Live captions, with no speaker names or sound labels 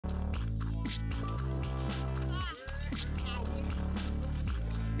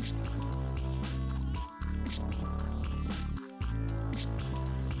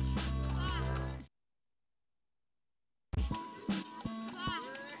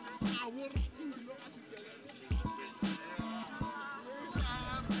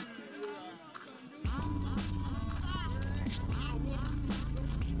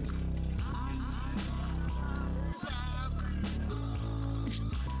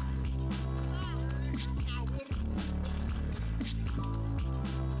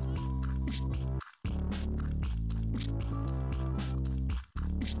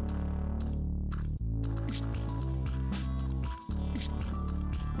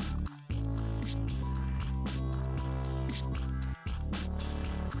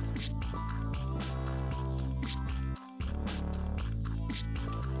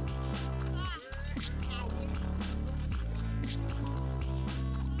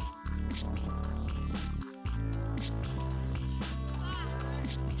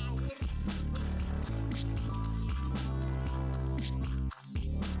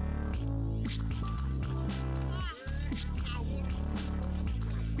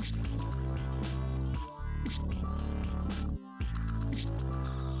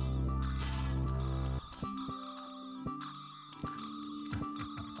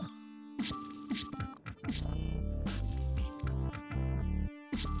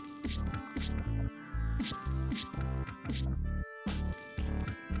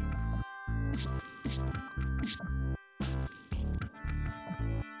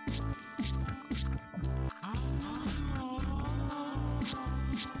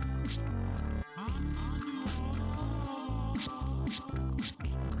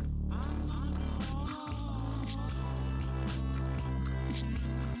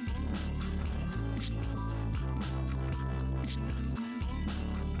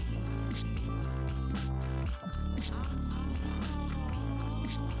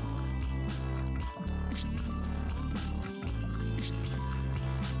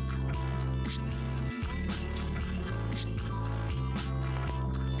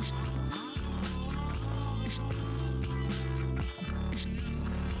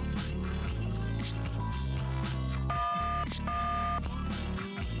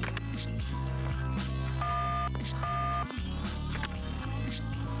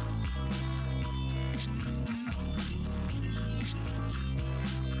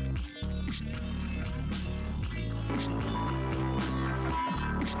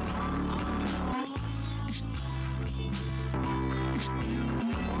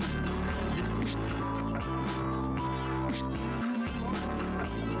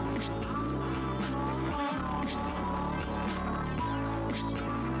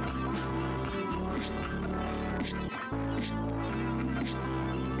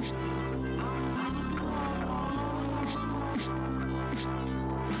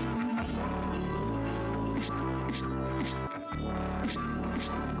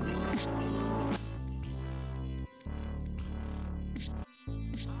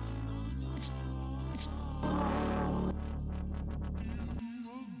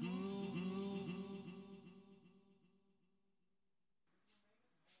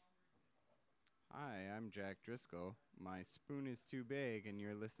Jack Driscoll. My spoon is too big, and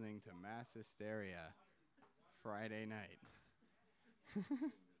you're listening to Mass-Hysteria Friday night.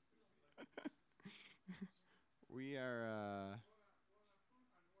 We are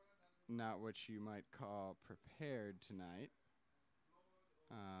not what you might call prepared tonight.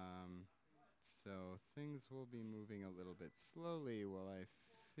 So things will be moving a little bit slowly while I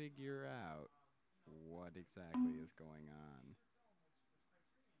figure out what exactly is going on.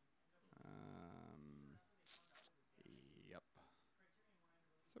 Yep.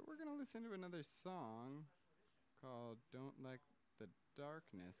 So we're going to listen to another song called Don't Let the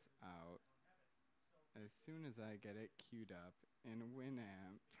Darkness Out as soon as I get it queued up in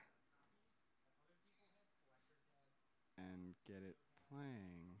Winamp and get it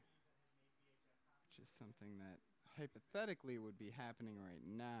playing, which is something that hypothetically would be happening right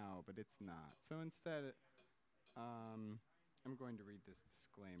now, but it's not. So instead, I'm going to read this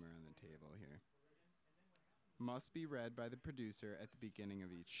disclaimer on the table here. Must be read by the producer at the beginning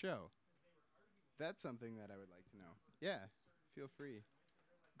of each show. That's something that I would like to know. Yeah, feel free.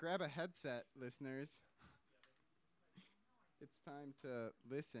 Grab a headset, listeners. It's time to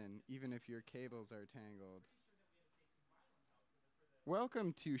listen, even if your cables are tangled.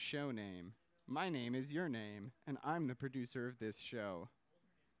 Welcome to Show Name. My name is your name, and I'm the producer of this show.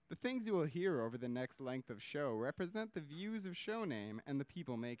 The things you will hear over the next length of show represent the views of Show Name and the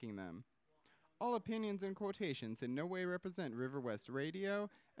people making them. All opinions and quotations in no way represent River West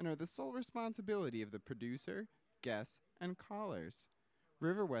Radio and are the sole responsibility of the producer, guests, and callers.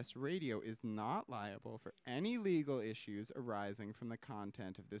 River West Radio is not liable for any legal issues arising from the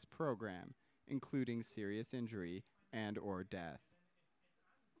content of this program, including serious injury and or death.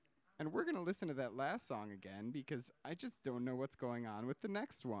 And we're going to listen to that last song again because I just don't know what's going on with the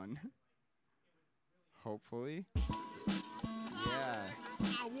next one. Hopefully. Yeah.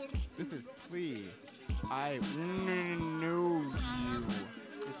 This is Plea. I know you.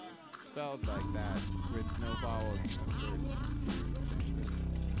 It's spelled like that with no vowels in the first two things.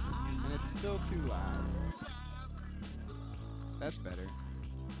 And it's still too loud. That's better.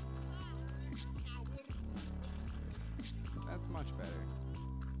 That's much better.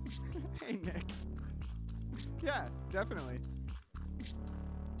 Hey, Nick. Yeah, definitely.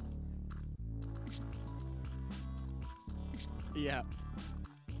 Yeah.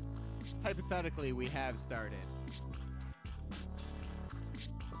 Hypothetically, we have started.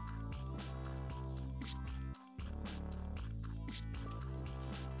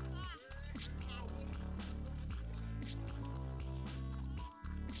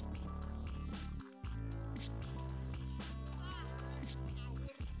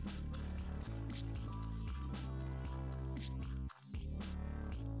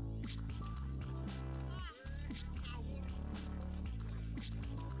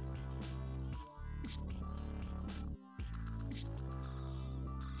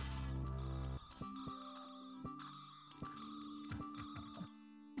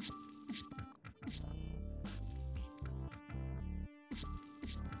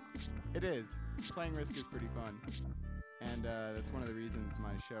 It is. Playing Risk is pretty fun. And that's one of the reasons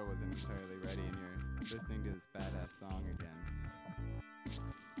my show wasn't entirely ready, and you're listening to this badass song again.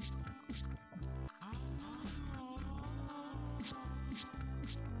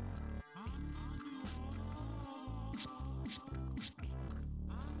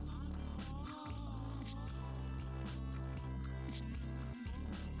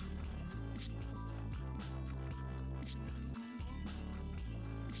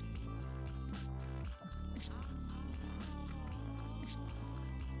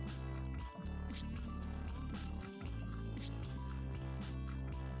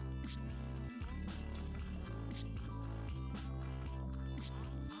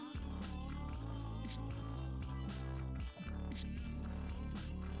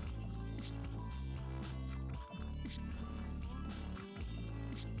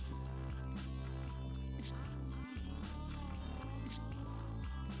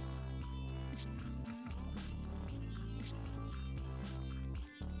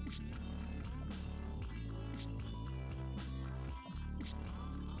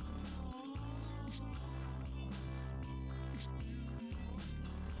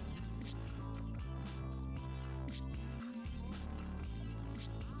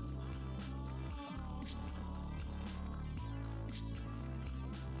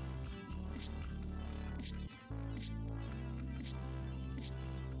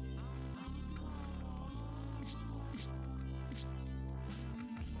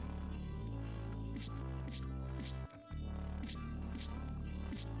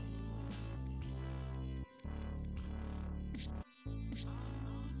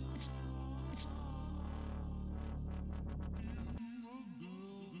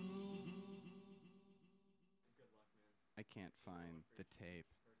 can't find the tape.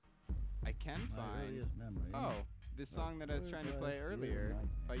 I can My find... earliest memory. Oh, this song that I was trying to play earlier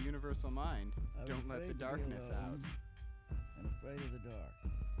by Universal Mind, Don't Let the Darkness Out. And afraid of the dark.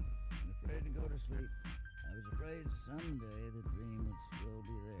 And afraid to go to sleep. I was afraid someday the dream would still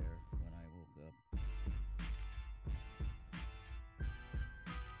be there when I woke up.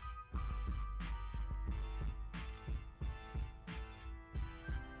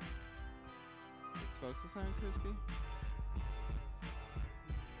 It's supposed to sound crispy?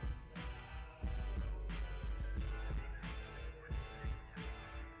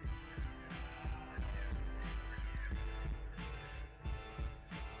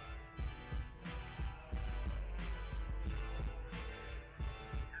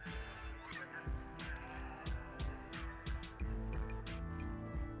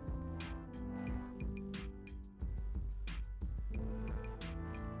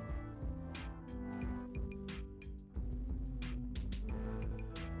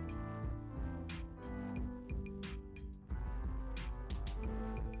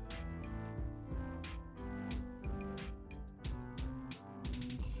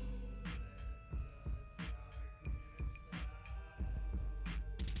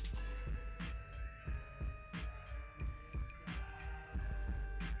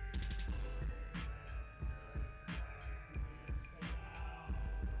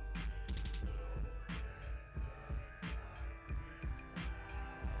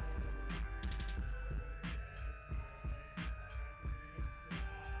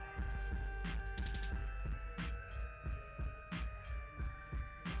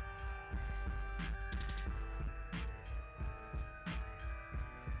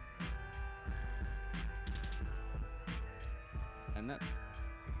 And that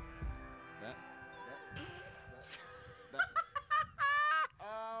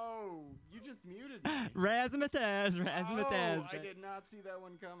oh, you just muted me. Razzmatazz. Oh, I did not see that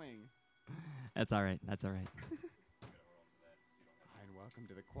one coming. That's all right. That's all right. And welcome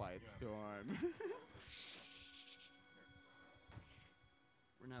to the Quiet Storm.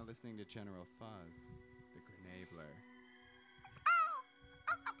 We're now listening to General Fuzz, the Grenabler.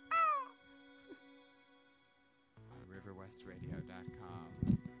 On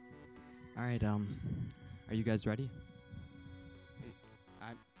riverwestradio.com. All right. Are you guys ready? Hey,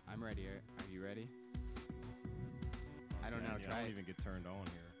 I'm ready. Are you ready? I don't know. Try I it. don't even get turned on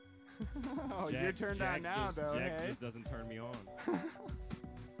here. Oh, you're turned on now, though. Jack Hey, just doesn't turn me on.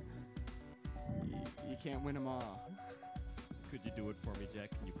 you can't win them all. Could you do it for me,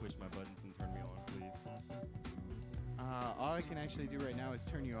 Jack? Can you push my buttons and turn me on, please? All I can actually do right now is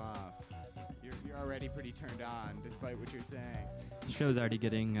turn you off. You're already pretty turned on, despite what you're saying. The show's already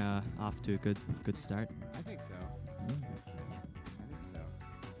getting off to a good start. I think so. Mm. I think so.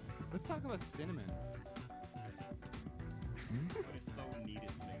 Let's talk about cinnamon. But it's so needed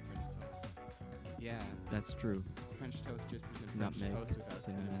to make French toast. Yeah, That's true. French toast just isn't French Nutmeg, toast without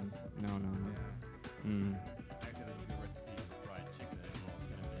cinnamon. No. Yeah. Mm. Actually, there's a good recipe for fried chicken that involves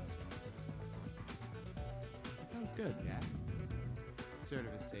cinnamon. That sounds good. Yeah. Sort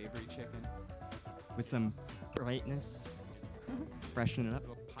of a savory chicken. With some brightness, freshen it up.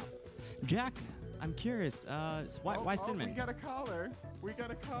 Little pop. Jack, I'm curious. Why cinnamon? We got a caller. Hello,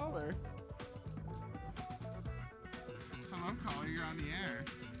 caller. You're on the air.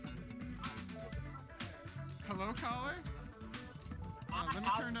 Hello, caller. Let me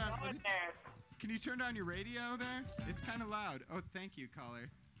turn down. Can you turn down your radio there? It's kind of loud. Oh, thank you, caller.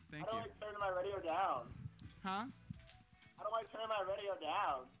 Thank you. How do I turn my radio down? Huh? How do I turn my radio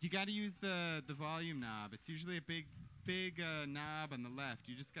down? You got to use the volume knob. It's usually a big knob on the left.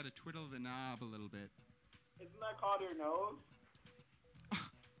 You just got to twiddle the knob a little bit. Isn't that called your nose?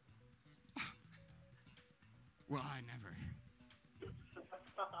 Well, I never.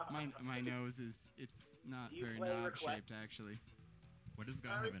 My nose it's not Do you very play knob request? shaped actually. Why does this guy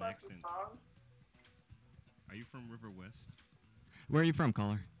Can I have an request a accent? song? Are you from River West? Where are you from,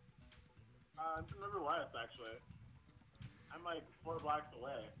 caller? I'm from River West, actually. I'm like 4 blocks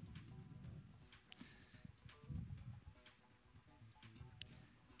away.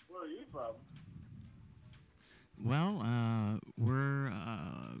 Where are you from? Well, we're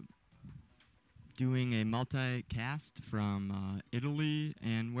doing a multi-cast from Italy,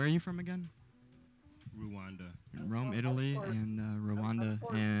 and where are you from again? Rwanda. Rome, Italy, course. and Rwanda,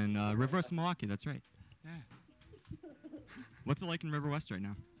 course. and River West, Milwaukee. That's right. Yeah. What's it like in River West right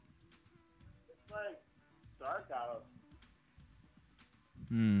now? It's like dark out.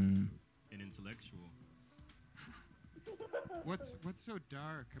 Hmm. An intellectual. What's so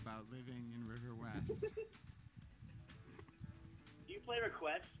dark about living in River West? Do you play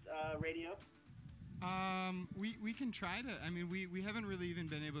request radio? We can try to. I mean, we haven't really even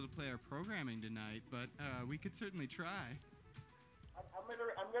been able to play our programming tonight, but we could certainly try.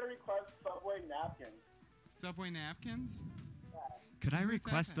 I'm gonna request Subway napkins. Subway napkins? Could I Where's that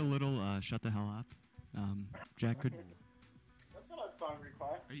request a at? little shut the hell up? Jack, could That's not a song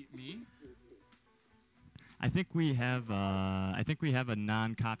request. Are you me? I think we have a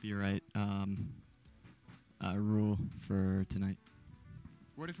non-copyright rule for tonight.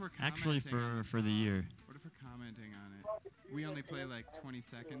 What if we're Actually, commenting on for the year. What if we're commenting on it? We only play like 20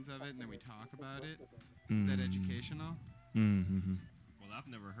 seconds of it and then we talk about it. Is that educational? Mm-hmm. Well, I've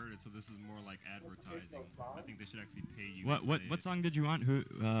never heard it, so this is more like advertising. I think they should actually pay you. What song did you want?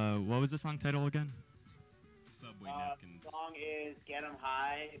 What was the song title again? Subway napkins. The song is "Get 'Em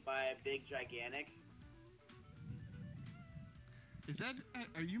High" by Big Gigantic. Is that?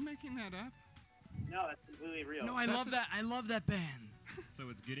 Are you making that up? No, that's completely real. No, I That's love that. I love that band. So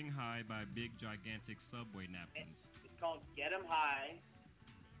it's Getting High by Big Gigantic Subway Napkins. It's called "Get 'Em High."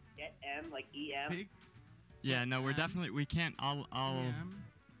 Get M like E-M. Big Yeah, no, we're M? definitely. We can't. I'll. PM?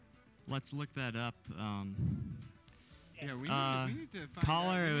 Let's look that up. Yeah, we need to find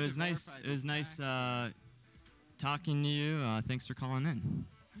Caller, out. We it need was to nice. verify It was these nice facts. talking to you. Thanks for calling in.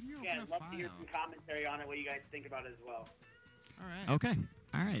 How do you Yeah, open I'd a love to hear file? some commentary on it. What you guys think about it as well. All right. Okay.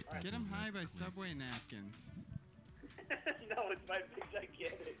 All right. Get 'em high by Subway napkins. No, it's by Big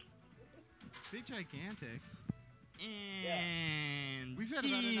Gigantic. Big gigantic. And We've had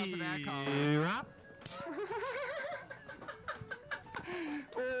about enough of that, caller.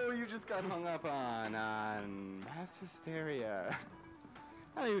 Oh, you just got hung up on mass hysteria.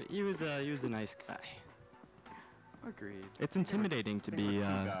 Oh, he was a nice guy. Agreed. It's intimidating to be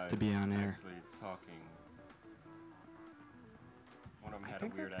on air. Actually talking. One of them I had a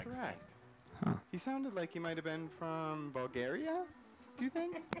think weird that's accent. correct. Huh. He sounded like he might have been from Bulgaria. Do you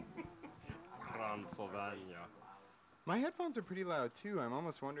think? Transylvania. My headphones are pretty loud too. I'm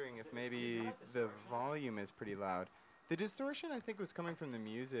almost wondering if maybe the volume is pretty loud. The distortion, I think, was coming from the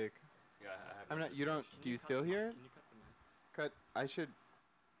music. Yeah, I have I'm a not. You don't. Do you still hear it? Can you cut the mics? Cut. I should.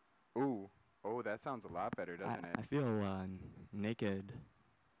 Ooh. Oh, that sounds a lot better, doesn't it? I feel naked.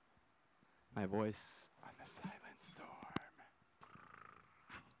 My voice. On the silent storm.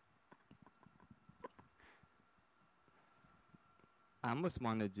 I almost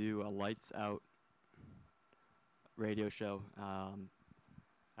want to do a lights out radio show.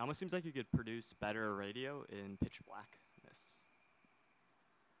 It almost seems like you could produce better radio in pitch blackness.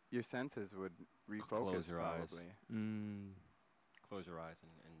 Your senses would refocus, Close your eyes. probably. Close your eyes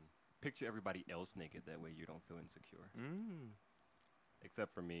and picture everybody else naked. That way you don't feel insecure.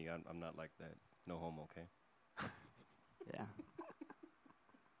 Except for me, I'm not like that. No homo, okay? Yeah.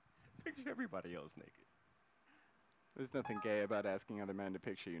 Picture everybody else naked. There's nothing gay about asking other men to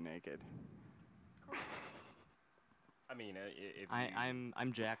picture you naked. I mean, if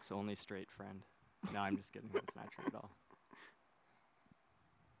I'm Jack's only straight friend. No, I'm just kidding. That's not true at all.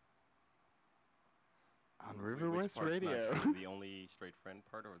 On Wh- River which West part's not Radio. true? The only straight friend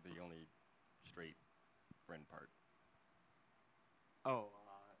part or the only straight friend part? Oh,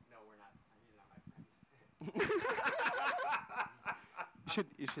 no, we're not. He's not my friend.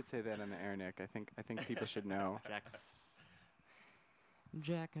 You should say that on the air, Nick. I think people should know.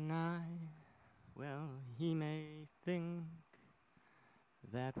 Jack and I, well, he may think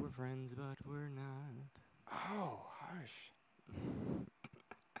that we're friends, but we're not. Oh, hush.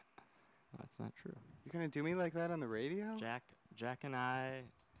 That's not true. You're gonna do me like that on the radio? Jack and I,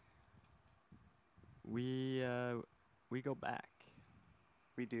 we go back.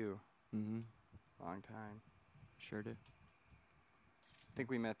 We do. Mm-hmm. Long time. Sure do. Think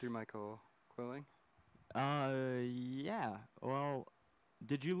we met through Michael Quilling? Yeah. Well,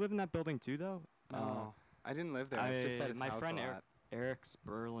 did you live in that building too, though? No, I didn't live there. I was just at his my house friend a lot. Eric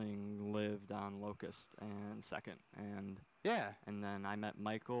Sperling lived on Locust and Second, and Yeah, then I met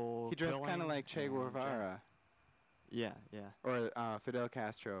Michael. he dressed kind of Quilling like Che and Jack. Guevara, Yeah. or Fidel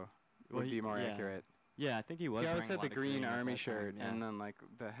Castro Well, would be more yeah. accurate. Yeah, I think he was. He always wearing had a the lot of green at army that shirt time, and yeah. then like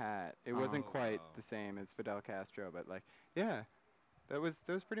the hat. It wasn't Oh, quite wow. the same as Fidel Castro, but like, yeah, that was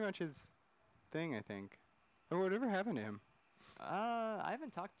pretty much his thing, I think. Or whatever happened to him? I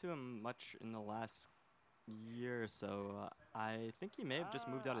haven't talked to him much in the last year or so. I think he may have just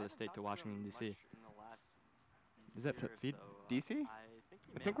moved out of the state to Washington, D.C. Is that feed? DC?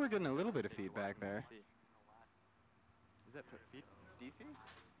 I think we're getting a little bit of feedback there. Is that feed? DC?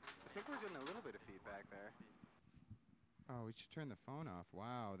 I think we're getting a little bit of feedback there. Oh, we should turn the phone off.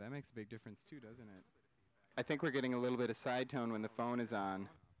 Wow, that makes a big difference too, doesn't it? I think we're getting a little bit of side tone when the phone is on.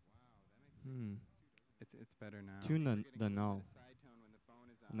 Hmm. It's better now. Tune the null.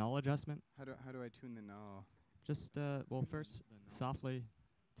 null adjustment. How do I tune the null? Just well, first softly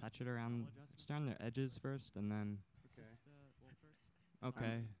touch it around, just around their edges first, and then Okay.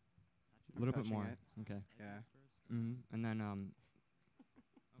 okay, I'm a little bit touching more. it. Okay. Yeah. And then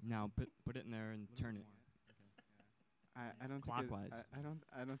now put it in there and turn it. I don't Clockwise. Think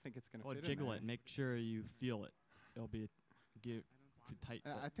I don't think it's gonna Well, fit jiggle in it. Make sure you feel it. It'll be too tight.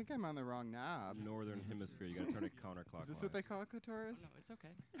 there. I think I'm on the wrong knob. Northern hemisphere, you gotta turn it counterclockwise. Is this what they call a clitoris? No, it's okay.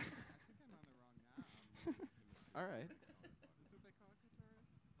 I think I'm on the wrong knob. All right. Is this what they call a clitoris?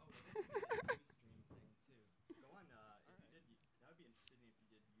 Go on. If you did, that would be interesting if you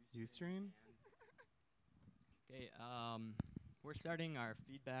did Ustream? Okay. We're starting our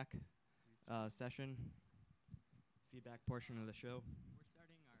feedback session. Feedback portion of the show.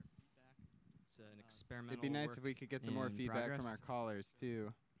 It's an experimental. It'd be nice if we could get some more in feedback from progress. our callers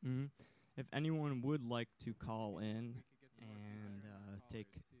too. Mm-hmm. If anyone would like to call in and take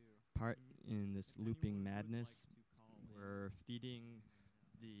part in this looping madness, we're feeding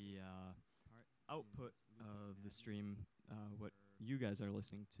the output of the stream, what you guys are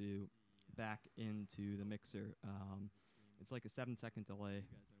listening to, back into the mixer. It's like a 7-second delay.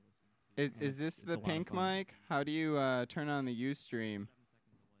 Is And this it's the a lot of pink fun. mic? How do you turn on the Ustream?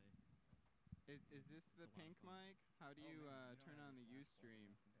 Is this the pink mic? How do you turn on the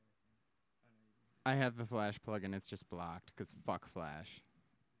Ustream? I have the Flash plugin. It's just blocked because fuck Flash.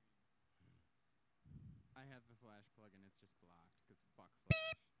 I have the Flash plugin. It's just blocked because fuck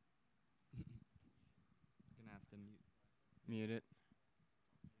Flash. Gonna have to mute. Mute it.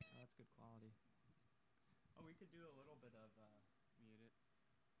 Oh, that's good quality. Oh, we could do a little bit of Mute it. idea.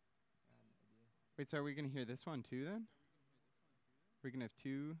 Wait, so are we gonna hear this one too then? We're gonna have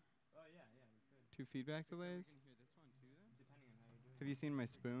two Oh yeah, we could. feedback delays. Depending on how you're doing. Have you seen my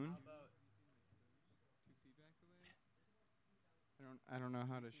spoon? How about Two feedback delays. I don't know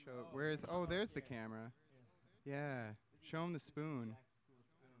how to show. Where is? Oh, there's the camera. Yeah. Show him the spoon.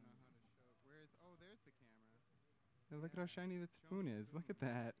 Where is? Oh, there's the camera. Yeah, look at how shiny that spoon is. Look at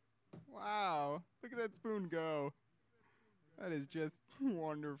that. Wow. Look at that spoon go. That is just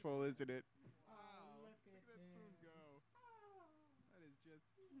wonderful, isn't it? Wow. Look at that spoon go. That is just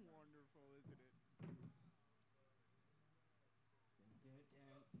wonderful, isn't it?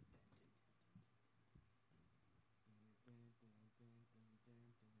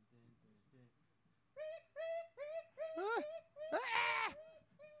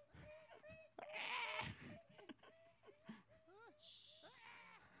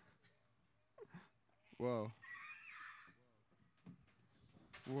 Whoa.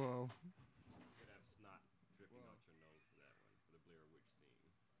 Whoa. You could have snot dripping out your nose for that one, for the Blair Witch scene.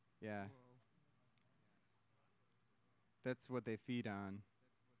 Yeah. That's what they feed on.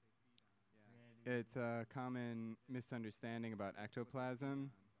 It's a common misunderstanding about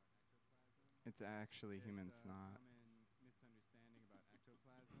ectoplasm. It's actually human snot.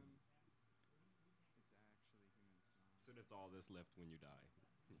 So that's all that's left when you die.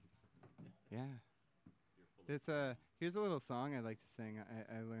 Yeah. You're full of It's here's a little song I like to sing.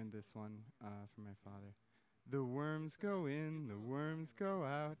 I learned this one from my father. The worms go in, the worms go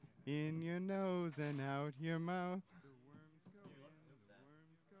out, in your nose and out your mouth. The worms go in, the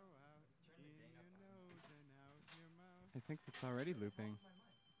worms go out, in your nose and out your mouth. I think it's already looping.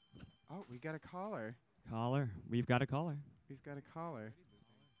 Oh, we got a caller. caller? We've got a caller. We've got a caller.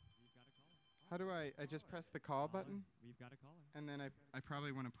 How do I just press the call button? We've got a caller. And then I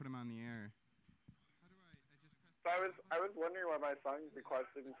probably want to put him on the air. So I was wondering why my song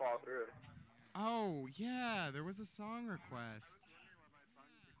request didn't fall through. Oh, yeah, there was a song request.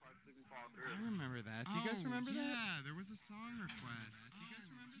 I remember that. Do you guys remember that? Yeah, there was a song request. Do you guys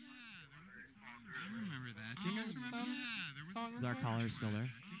remember that? There was a song request. I remember that. Do you guys remember that? There was a Is our caller still there?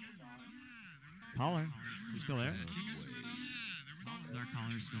 Caller, you still there? Is our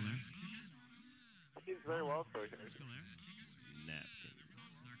caller still there? He's very well spoken. napkins.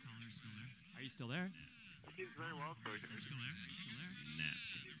 Are you still there? He's very well spoken. Napkins.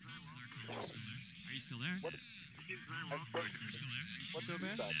 Are you still there? He's very well spoken. What's Still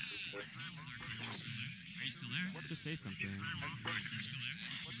there? Are you still there? Just say something. Are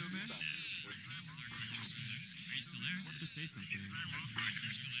you still there? Just say something. Are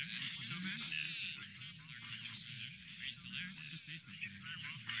you still there? Just say something.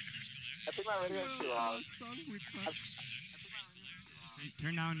 I think my radio's too loud.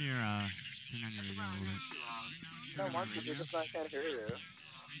 Turn down your radio a little bit. No, Mark, you just I can't hear you.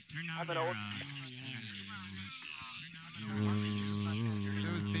 Turn down I'm an your old-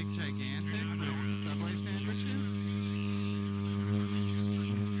 Those big gigantic Subway sandwiches?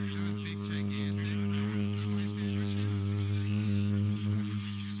 Those big gigantic Subway sandwiches?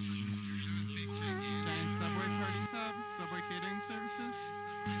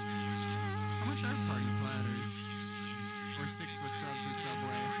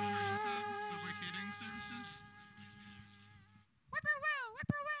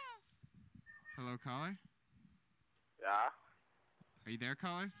 Hello, caller? Yeah. Are you there,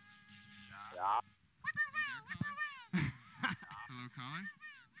 caller? Yeah. Hello, caller?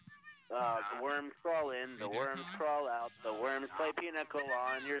 The worms crawl in, the worms crawl out, the worms play pinnacle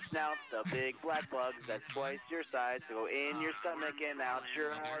on your snout. The big black bugs that's twice your size go in your stomach and out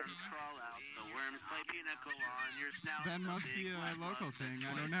your heart. Crawl out, the worms play pinnacle on your snout. That must be a local thing.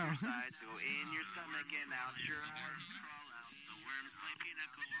 I don't know. Go in your stomach and out your heart. Crawl out, the worms play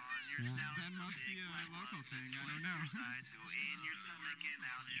pinnacle on your snout. That must be a local thing. I don't know. Go in your stomach and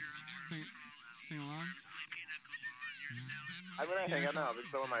out your heart. Sing along. I'm gonna hang out now. This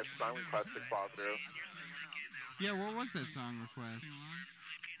is some of my song requests to fall through. Yeah, what was that song request?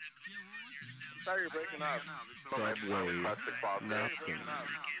 Sorry, you're breaking up. Subway napkin.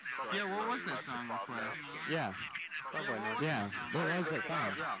 Yeah, what was that song request? Yeah. Yeah. What was that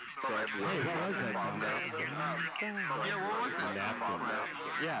song? Hey, what was that song? Yeah, what was that song request?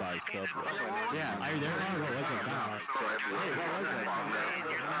 Yeah. By Subway. Yeah. Are you there, Carl? What was that song? Hey, what was that song?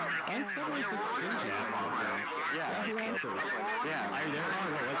 I Subway's so stingy. Yeah. Who answers? Yeah. Are you there,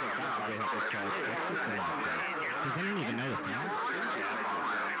 Carl? What was that song? They have to charge breakfast and that. Does anyone even know the song?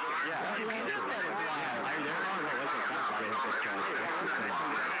 Yeah. Who answers? Are you there, Carl? What was that song? They have to charge breakfast and that.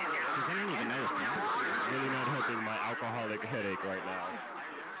 Does anyone even know the song? Really not helping my alcoholic headache right now.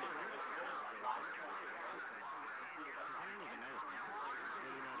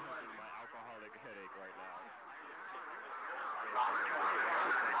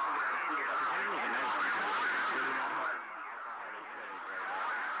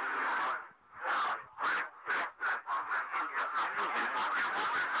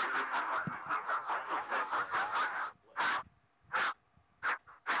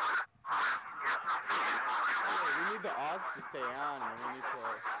 We need the aux to stay on, and then we need to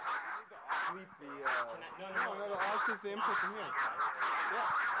sweep the. No, the aux is the input from here. Yeah,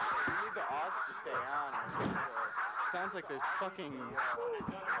 we need the aux to stay on. And we need to, sounds like there's fucking. No,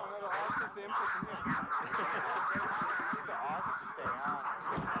 the aux is the input from here. We need the aux to stay on.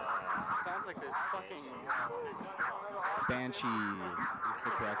 Sounds like there's fucking. Banshees is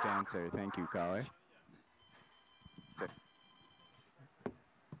the correct answer. Thank you, caller. Well,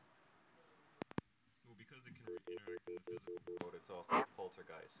 because it can interact in the physical world, it's also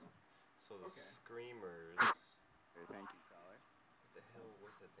poltergeist. So the screamers. Thank you, caller. What the hell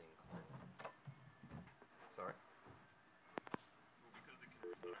was that thing called? Sorry? Well, because it can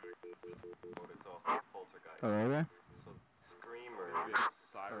interact in the physical world, it's also poltergeist. Hello there? So screamer is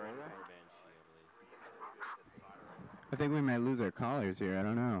siren Hello? or banshee, I believe. I think we might lose our callers here. I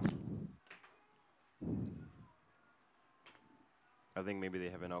don't know. I think maybe they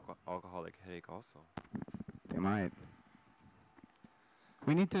have an alcoholic headache also. They might.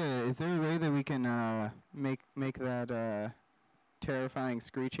 We need to. Is there a way that we can make that terrifying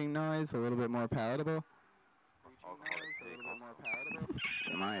screeching noise a little bit more palatable? Alcoholic headache also.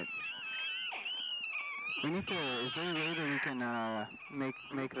 They might. We need to. Is there a way that we can make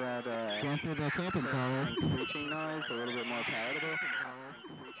that cancer that's open, caller? Screeching noise a little bit more palatable?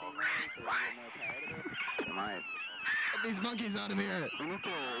 They might. Get these monkeys out of here! We need to.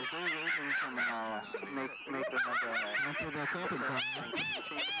 Is there a way that we can make that cancer that's open, caller?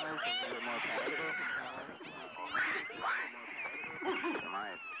 Screeching noise a little bit more palatable? They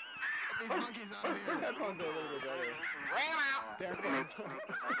might. Get these monkeys out of here! These headphones are a little bit better. Bring them out. They're close.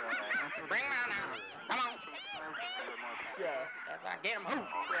 Bring them out now. Come on. Yeah. That's right. Get them home.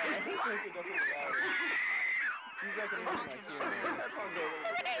 Yeah, I think those are definitely louder. These I can hear my hearing. These headphones are a little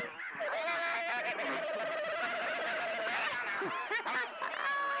bit better.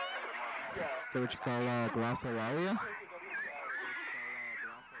 Yeah. So what you call glossolalia?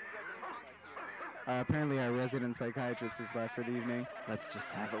 Apparently our resident psychiatrist is left for the evening. Let's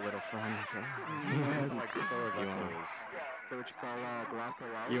just have a little fun, okay? Yes. Like store of echoes. So what you call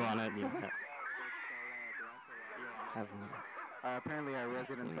glossolalia? You want it? You want it? Have a little. Apparently our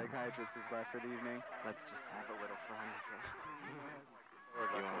resident psychiatrist is left for the evening. Let's just have a little fun, okay? Store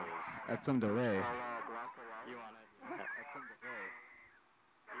of You want echoes. That's some delay. You want it? That's some delay.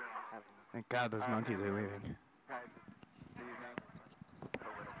 Have a little. Thank God those monkeys are leaving.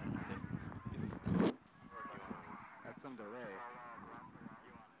 That's some delay.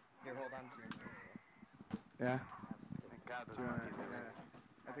 Here, hold on to your Yeah? Thank God those monkeys are leaving.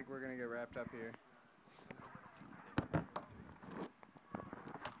 I think we're gonna get wrapped up here.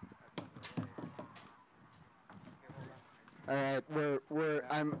 All right,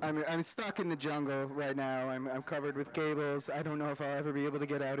 I'm stuck in the jungle right now. I'm covered with cables. I don't know if I'll ever be able to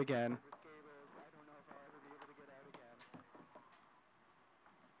get out again.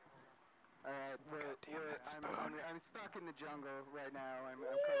 All right, I'm stuck in the jungle right now. I'm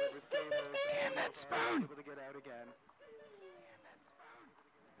covered with cables. Damn that spoon! Able to get out again. Damn that spoon!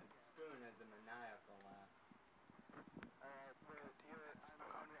 That spoon has a maniacal laugh. I'm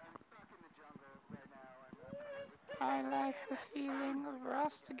stuck in the jungle right now. I like the feeling of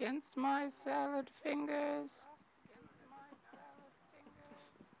rust against my salad fingers.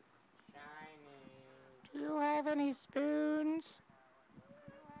 Do you have any spoons?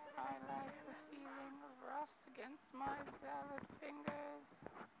 I like the feeling of rust against my salad fingers.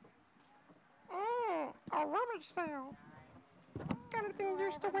 A rummage sale. Everything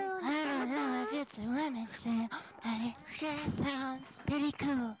used to wear. I don't know if it's a rummage sale, but it sure sounds pretty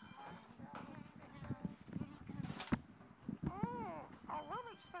cool.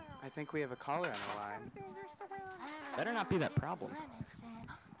 I think we have a caller on the line. Better not be that problem.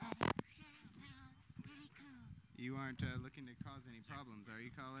 You aren't looking to cause any problems, are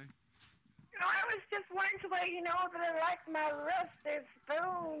you, caller? No, I was just wanting to let you know that I like my rusty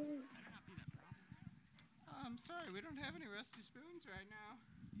spoons. I'm sorry, we don't have any rusty spoons right now.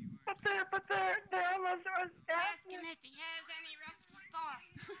 But they're almost Ask him if he has any rusty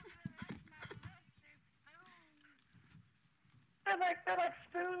forks. They're like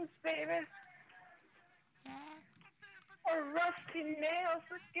spoons, baby. Yeah? Or rusty nails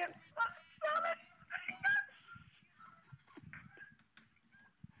that get stuck on it.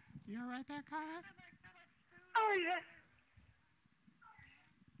 You alright there, caller? Oh, yeah.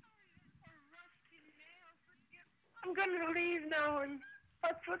 I'm gonna leave now and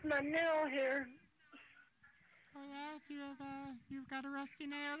I'll put my nail here. Oh yeah, you've got a rusty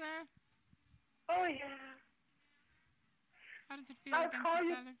nail there? Oh, yeah. How does it feel I'll against call your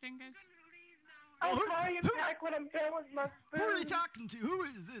you- salad fingers? I'll call you back when I'm done with my spoon. Who are you talking to? Who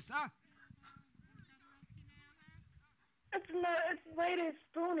is this, huh? It's Lady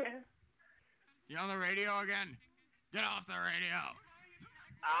Spooner. You on the radio again? Get off the radio!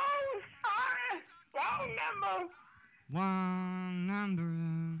 Oh, sorry. Wrong number. One number.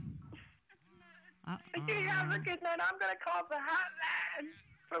 You have a good night. I'm gonna call the hotline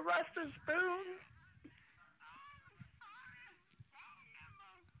for Rusty Spoon.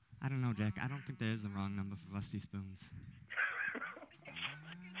 I don't know, Jack. I don't think there is a wrong number for rusty spoons.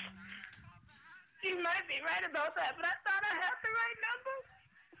 You might be right about that, but I thought I had the right number.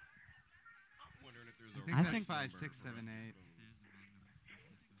 I think that's 5, 6, 7, 8.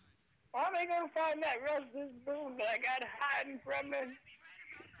 How am I gonna find that Rusty Spoon that I got hiding from me?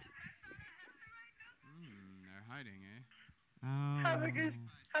 They're hiding, eh? Oh. Have a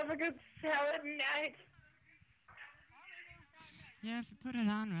good salad night. Yeah, if you put it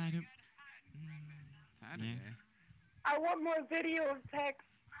on right, Saturday. Yeah. I want more video of text.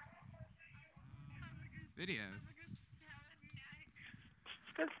 Videos.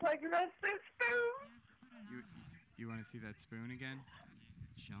 Just like Rusty Spoon. You want to see that spoon again?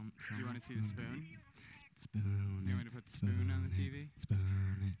 Show You want to see the spoon? Spoon. You want me to put the spoon on the TV?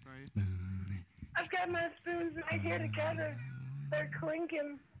 Spoon For you? it. Spoon it. I've got my spoons right here together. They're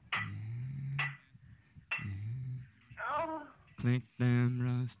clinking. Oh. Click them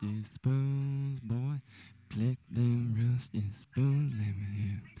rusty spoons, boy. Click them rusty spoons, let me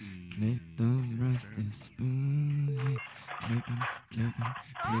hear. Click those rusty spoons, yeah. Click 'em,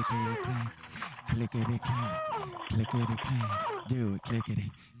 clickety-clack. Clickety-clack, clickety-clack. Do it,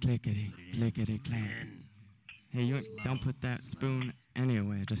 clickety-clack. Hey, you don't put that spoon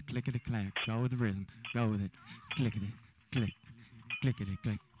anywhere, just clickety-clack. Go with the rhythm, go with it. Clickety-click,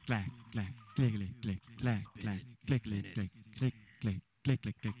 clickety-click, clack, clack. Clickety-click, clack, clack. Clickety-click, click, click, click, click,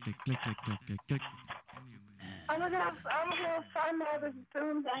 click, click, click, click, click, click. I'm gonna find all the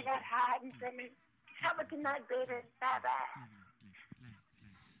spoons I got hiding from me. Have a good night, baby. Bye-bye.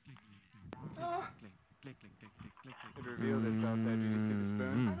 It revealed itself there. Did you see the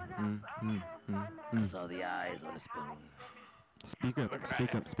spoon? I saw the eyes on the spoon. Speak up,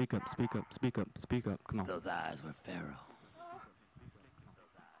 speak up, speak up, speak up, speak up, speak up. Come on. Those eyes were Pharaoh.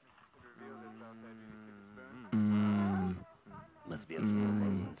 Must be a full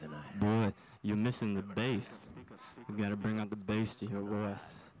moon tonight. Boy, you're missing the bass. You gotta bring out the bass to your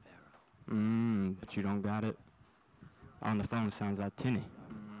voice. But you don't got it. On the phone it sounds like tinny.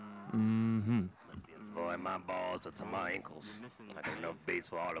 Boy, my balls are to my ankles. I got enough bass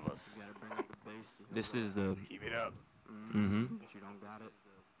for all of us. This is the... Keep it up. But you don't got it.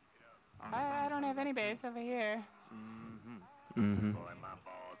 I don't have any bass over here. Boy, my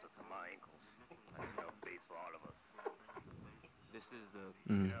balls are to my ankles. I got enough bass for all of us. This is the...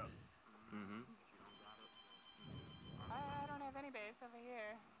 I don't have any bass over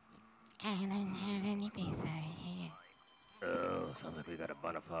here. I don't have any bass over here. Oh, sounds like we got a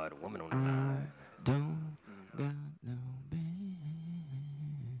bona fide woman on the line. Don't got no baby.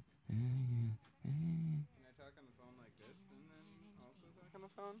 Can I talk on the phone like this and then also talk on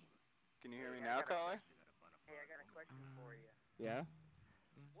the phone? Can you hear me now, caller? Hey, I got a question for you. Yeah?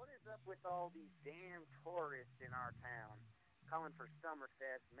 What is up with all these damn tourists in our town coming for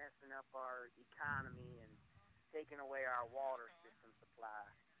Summerfest, messing up our economy and taking away our water system supply?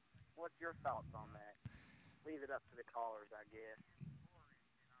 What's your thoughts on that? Leave it up to the callers, I guess.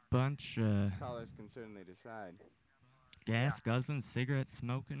 Bunch Callers can certainly decide. gas guzzling, cigarette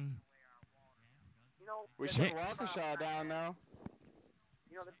smoking. You know, We the should thing walk a about shaw my- down, though.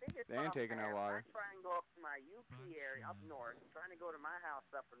 You know, the biggest They ain't problem taking I our have, water. I try and go up to my UP area up north, trying to go to my house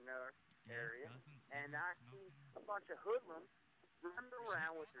up in north area, and I see a bunch of hoodlums running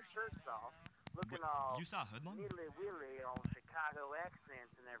around with their shirts off, looking all You saw Hoodlum? niddly-willy on Chicago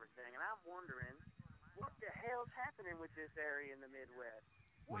accents and everything, and I'm wondering, what the hell's happening with this area in the Midwest?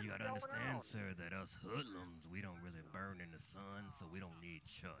 Well, you What's gotta going understand, on? sir, that us hoodlums, we don't really burn in the sun, so we don't need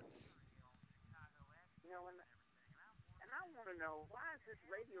shuts. You know, and I want to know, why is this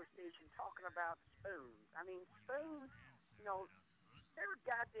radio station talking about spoons? I mean, spoons, you know, they're a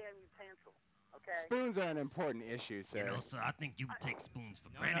goddamn utensil, okay? Spoons are an important issue, sir. You know, sir, I think you take spoons for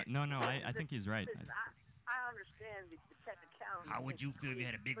No, granted. I think he's right. Listen, I understand the technicality. How would you feel if you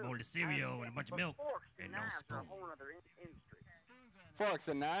had a big bowl of cereal and a bunch of milk and no spoon? spoon? A whole other industry. Forks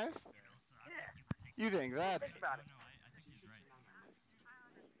and knives? Yeah. You think that's... Think about it. I think he's right.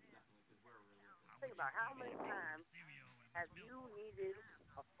 Think about how many times have you needed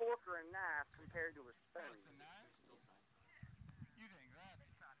a fork or a knife compared to a spoon?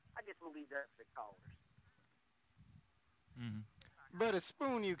 I guess we'll leave that to the callers. Mm-hmm. But a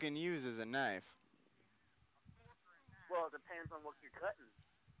spoon you can use as a knife. Well, it depends on what you're cutting.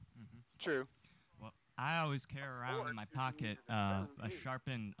 Mm-hmm. True. Well, I always carry around in my pocket a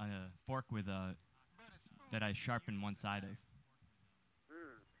sharpened fork with a that I sharpen one side of. So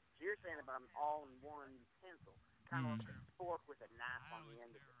you're saying about an all-in-one utensil, kind of like a fork with a knife on the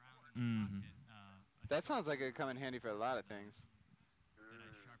end of it. Mm-hmm. That sounds like it would come in handy for a lot of things.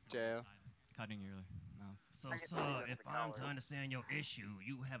 Jail. Cutting your mouth. So, sir, if I'm to understand your issue,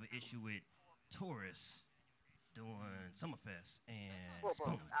 you have an issue with tourists doing Summerfest and Well,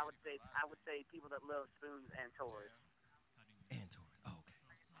 spoons. I would say people that love spoons and tourists. And tourists. Oh, okay.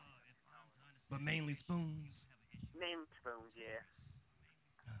 But mainly spoons. Name spoons, yeah.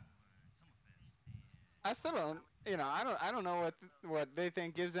 I still don't, I don't know what they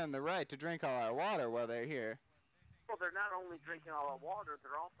think gives them the right to drink all our water while they're here. Well, they're not only drinking all our water,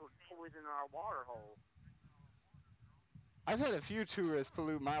 they're also poisoning our water hole. I've had a few tourists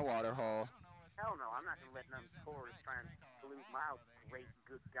pollute my water hole. Hell no, I'm not going to let none tourists try and pollute my great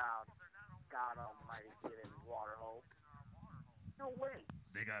good God Almighty given water hole. No way.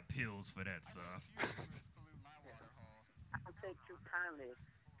 They got pills for that, sir. I don't take too kindly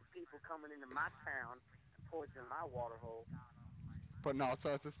to people coming into my town and poisoning my water hole. Putting all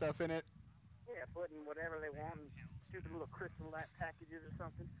sorts of stuff in it. Yeah, putting whatever they want in stupid little crystal light packages or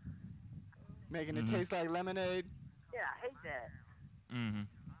something. Making it taste like lemonade. Yeah, I hate that. Mm-hmm.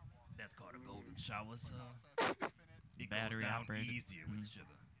 That's called a golden shower, sir. It Battery goes down operated. easier with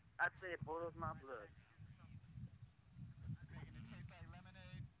sugar. I'd say it boils my blood.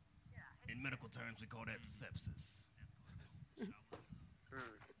 In medical terms, we call that sepsis.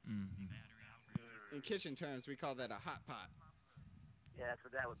 Mm-hmm. In kitchen terms, we call that a hot pot. Yeah, that's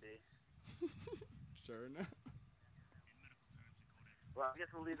what that would be. Sure enough. Well, I guess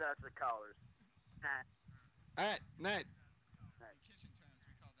we'll leave that to the callers. Night. All right, night. Night.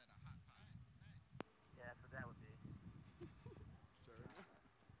 Yeah, that's what that would be. Sure enough.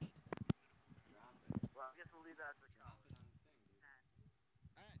 Well, I guess we'll leave that to the callers.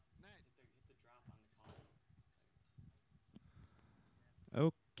 All right, night.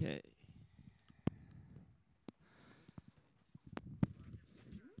 Okay.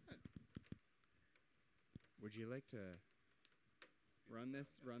 Would you like to run this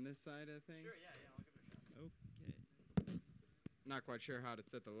side of things? Sure, yeah, I'll give it a shot. Okay. Not quite sure how to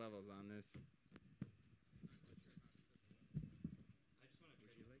set the levels on this.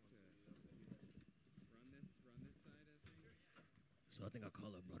 Would you like to run this side of things? So I think our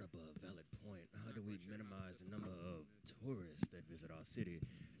caller brought up a valid point. How do we minimize the number of tourists that visit our city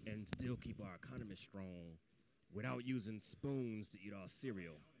and still keep our economy strong without using spoons to eat our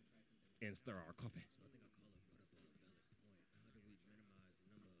cereal and stir our coffee?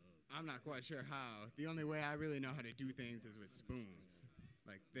 I'm not quite sure how. The only way I really know how to do things is with spoons.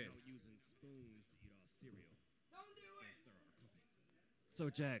 Like this. Using spoons to eat our cereal. Don't do it! And stir our coffee. So,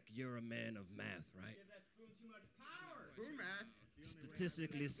 Jack, you're a man of math, right? Spoon math?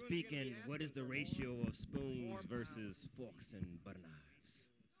 Statistically speaking, what is the ratio of spoons versus forks and butter knives?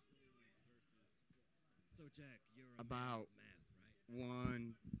 So, Jack, you're About math, right?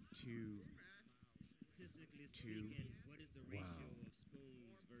 1, 2. Statistically Two. speaking, what is the ratio of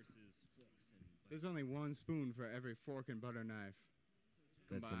spoons versus forks and butter? There's only 1 spoon for every fork and butter knife.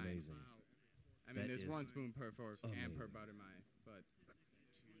 That's Combined. amazing. I mean, That there's is 1 spoon per fork and per amazing. butter knife, but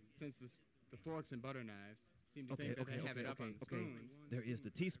since the forks and butter knives seem to think that they have it up on spoons. There is the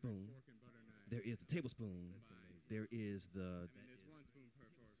teaspoon. fork and butter knife. There is the tablespoon. There is the. I mean, there's 1 spoon per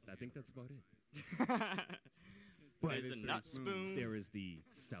fork. I think that's about it. But There's a nut spoon. There is the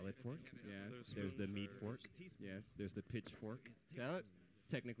salad fork. Yes. There's the meat fork. Yes. There's the pitchfork. Salad.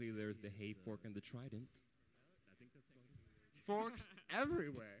 Technically, there's the hay fork and the trident. I think that's about it. Forks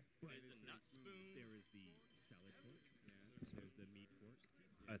everywhere. There's a nut spoon. There is the salad fork. There's the meat fork.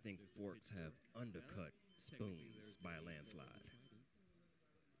 I think forks have undercut spoons by a landslide.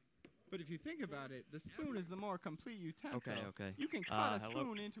 But if you think about it, the spoon is the more complete utensil. Okay. You can cut a hello.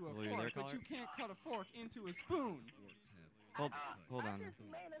 spoon into a Hello, you there, fork, but caller? you can't cut a fork into a spoon. Forks have Hold on. Just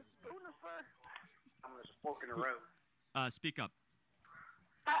made a spoonifer. I'm gonna just fork in the room. Speak up.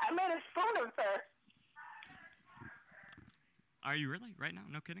 I made a spoonifer. Are you really? Right now?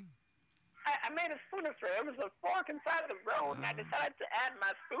 No kidding? I made a spoonifer. It was a fork inside of the roll, and I decided to add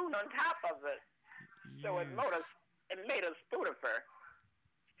my spoon on top of it. So it made a spoonifer.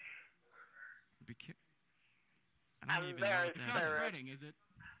 I I'm don't even very know what It's that not is. spreading, is it?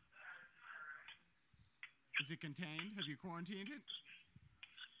 Is it contained? Have you quarantined it?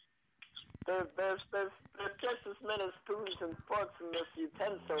 There's just as many spoons and forks in this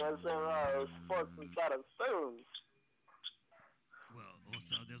utensil as there are forks inside of spoons. Well,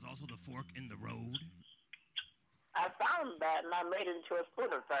 also, there's also the fork in the road. I found that and I made it into a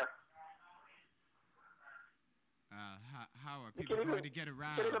spoonifer. How are You people can going even- to get you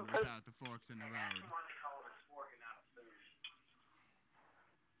around can even put- without the forks in the road?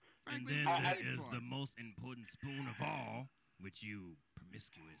 And Frankly, then I there hate is the forks. most important spoon of all, which you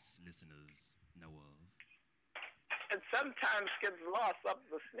promiscuous listeners know of. It sometimes gets lost up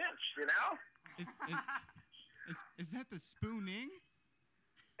the snitch, you know? Is that the spooning?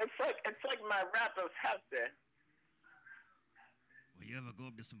 It's like my rap is hefty. Well, you ever go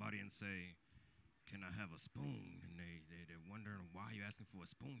up to somebody and say, "Can I have a spoon?" And they're wondering why you're asking for a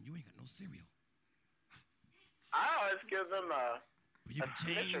spoon. You ain't got no cereal. I always give them a But you A can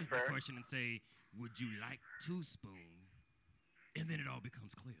change the snitcher. question and say, "Would you like to spoon?" And then it all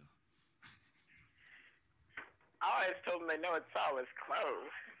becomes clear. I always told them they know it's always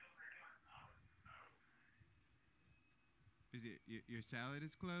closed. Is it your salad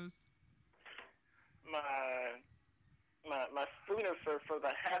is closed? My spoonifer for the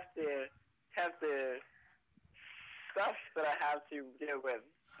hefty stuff that I have to deal with.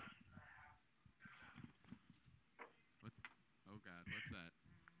 Oh God, what's that?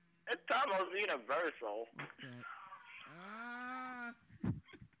 It's almost universal. What's that?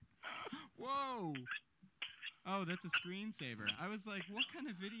 Whoa! Oh, that's a screensaver. I was like, what kind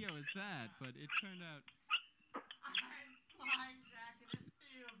of video is that? But it turned out. I'm flying, Jack, and it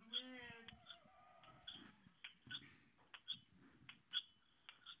feels weird.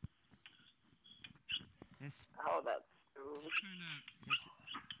 This, Oh, that's stupid. It turned out.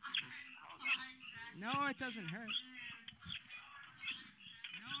 no, it doesn't hurt.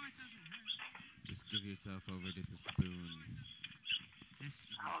 No, it doesn't hurt. Just give yourself over to the spoon. This,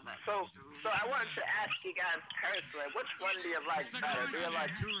 So I wanted to ask you guys personally, which one do you like better? Do you like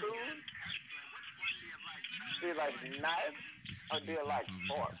spoon? Do you like knife? Or do you like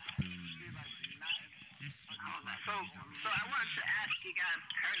fork? this. So I wanted to ask you guys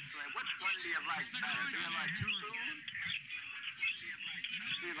personally, which one do you like better? Do you like spoon?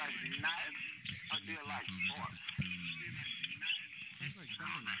 Do you like knife? Or do you like fork? It's like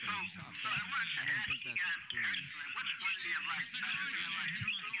something's getting chopped up. I don't think that's a spoon. Which one do you like better? Do you like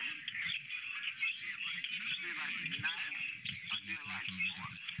spoon? Do you like knife? Or do you like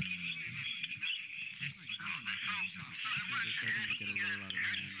fork? It's like something's getting chopped up. They're starting to get a little out of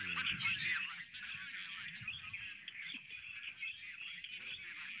hand here.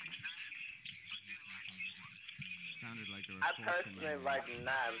 Sounded like there were I forks in personally there. like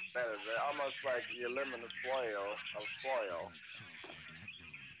knives better. They're almost like the aluminum foil of foil.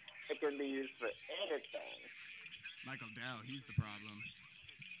 It can be used for anything. Michael Dell, he's the problem.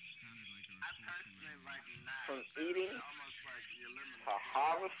 Sounded like there were forks in there. From eating to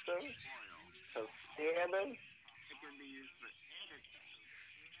harvesting to scamming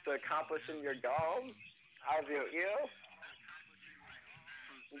to accomplishing your goals out of your ear,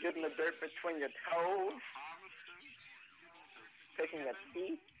 getting the dirt between your toes, to Taking a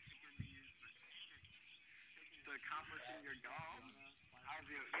tea? To accomplishing your goal? How's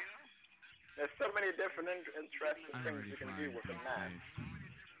you know? There's so many different interesting I'm things already you can do flying with through a map. space.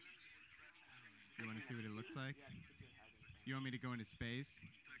 You want to see what it looks like? You want me to go into space?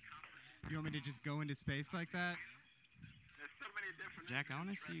 You want me to just go into space like that? There's so many different Jack, I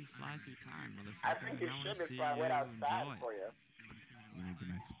want to see you fly through time, I motherfucker. think And you I want should to if see I you went outside enjoy. for you. Let me get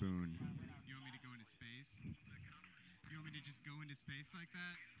my spoon. You want me to go into space? You want me to just go into space like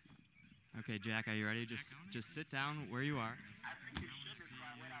that? Okay, Jack, are you ready? Just sit down where you are.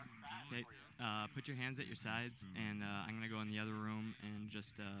 Okay, put your hands at your sides, and I'm gonna go in the other room and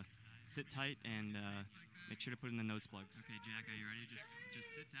just sit tight and make sure to put in the nose plugs. Okay, Jack, are you ready? Just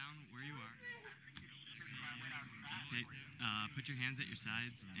sit down where you are. Okay, put your hands at your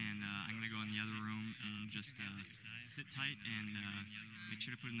sides, and I'm gonna go in the other room and just sit tight and make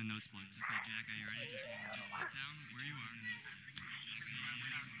sure to put in the nose plugs. Okay, Jack, are you ready? Just sit down where you are.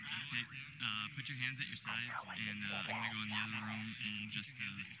 Okay, put your hands at your sides, and I'm gonna go in the other room and just sit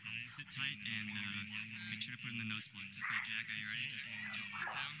tight and make sure to put in the nose plugs. Okay, Jack, are you ready? Just sit down where you are. Okay, put your hands at your sides, and I'm gonna go in the other room and just sit tight and make sure to put in the nose plugs. Okay, Jack, are you ready? Just sit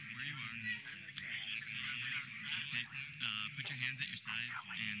down where you are. You want to check those levels? Okay, put your hands at your sides,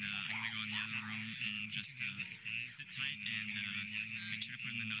 and I'm gonna go in the other room and just sit tight and make sure to put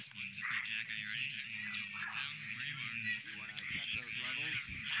in the nose plugs. Okay, Jack, are you ready? Just sit down where you are. You want to check those levels?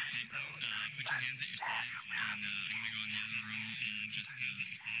 Okay, put your hands at your sides, and I'm gonna go in the other room and just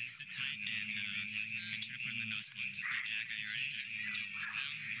sit tight and make sure to put in the nose plugs. Okay, Jack, are you ready? Just sit down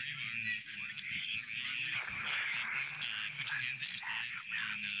where you are. Put your hands at your sides, and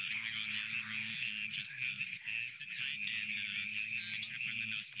I'm gonna go in the other room and just sit tight and make sure to put in the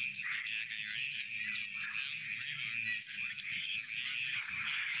nose plugs. Okay, Jack, are you ready? Just sit down where you are. Put your hands at your sides, and I'm gonna go in the other room and just sit tight and make sure to put in the nose plugs. Okay, Jack,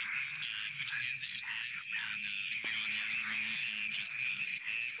 are you ready? Just sit down where you are. Put your hands at your sides, and I'm gonna go in the other room and just sit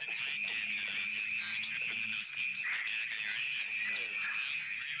tight and make sure to put in the nose plugs. Okay, Jack, are you ready? Just sit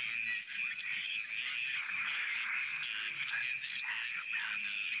down where you are. Put your hands at your sides, and I'm gonna go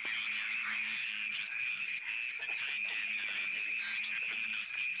in the other room and just sit tight and make sure to put in the nose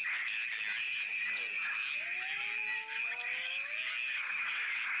plugs.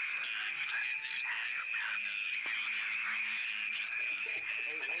 Okay, Jack,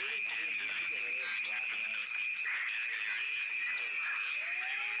 are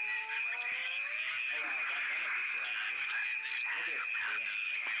you ready? Just sit down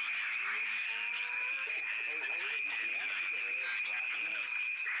where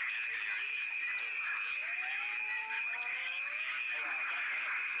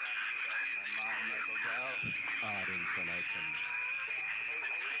you are. Ad infinitum.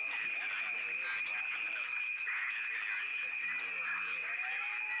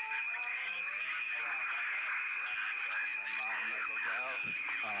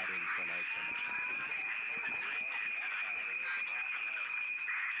 Ad infinitum.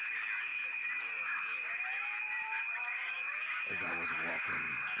 As I was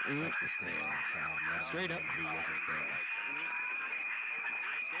walking up the stairs, I met Straight a up. man who wasn't there.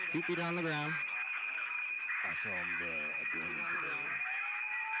 2 feet on the ground. I saw him there again today.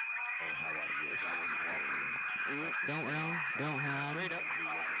 Oh, how I wish I was walking. Don't run, don't hide. Straight up. He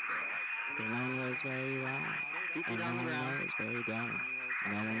wasn't there. Okay, no one knows where you are. 2 feet on the ground. No one knows where you're going.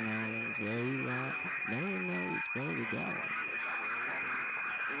 No one knows where you are. No one knows where you're going.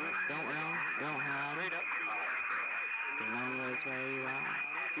 Don't run, don't hide. Straight up. Okay, no one knows where you are.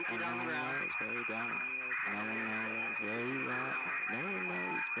 2 feet on the ground. No one knows where you're going. No one knows where you are. No one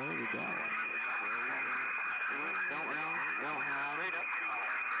knows where you're going. Don't run, don't hide. Straight up.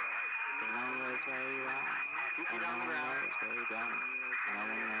 Okay, no one knows where you are. 2 feet on the ground. No one knows where you're going. No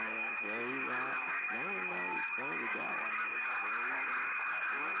one knows where you are. No one knows where you're going.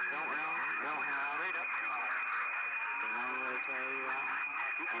 Don't run, don't hide. Straight up. Okay, no one knows where you are.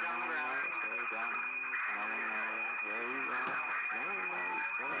 2 feet on the ground. No one knows where you're going. No one knows where you are. No one knows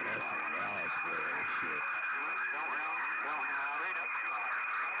where Oh, you're that's some going. Roswell shit. Don't run, don't hide. Straight up. Okay,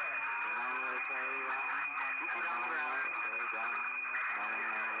 no one knows where you are. 2 feet on the ground. No one knows where you're going. No one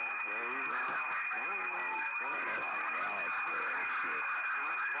knows where you are. No one knows where Oh, you're that's some going. Roswell shit.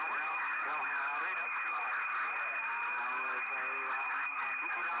 Don't run, don't hide. Straight up. No one knows where you are. 2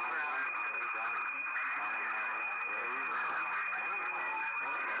 feet on the ground. Where you going? No one knows where you are. No one knows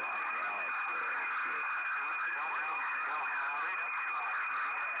where you're That's some going. Roswell shit. Don't run, don't hide. Straight up.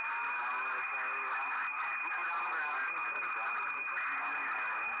 No one knows where you are. 2 feet on the ground. Where you going? No one knows where you are.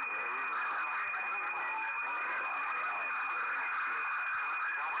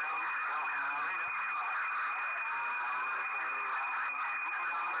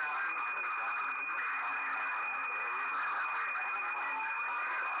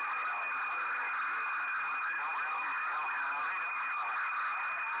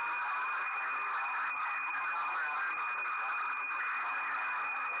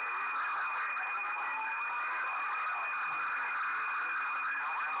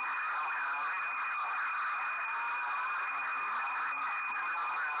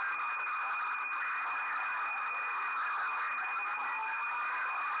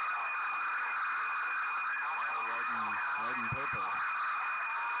 red and purple.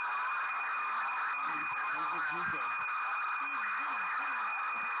 That's what you said.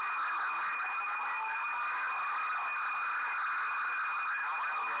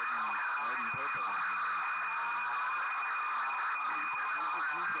 Red and purple. That's what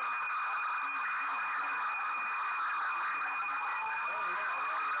you said.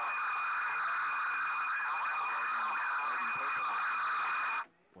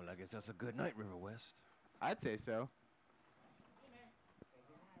 Well, I guess that's a good night, River West. I'd say so.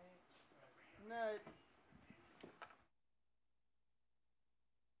 Night.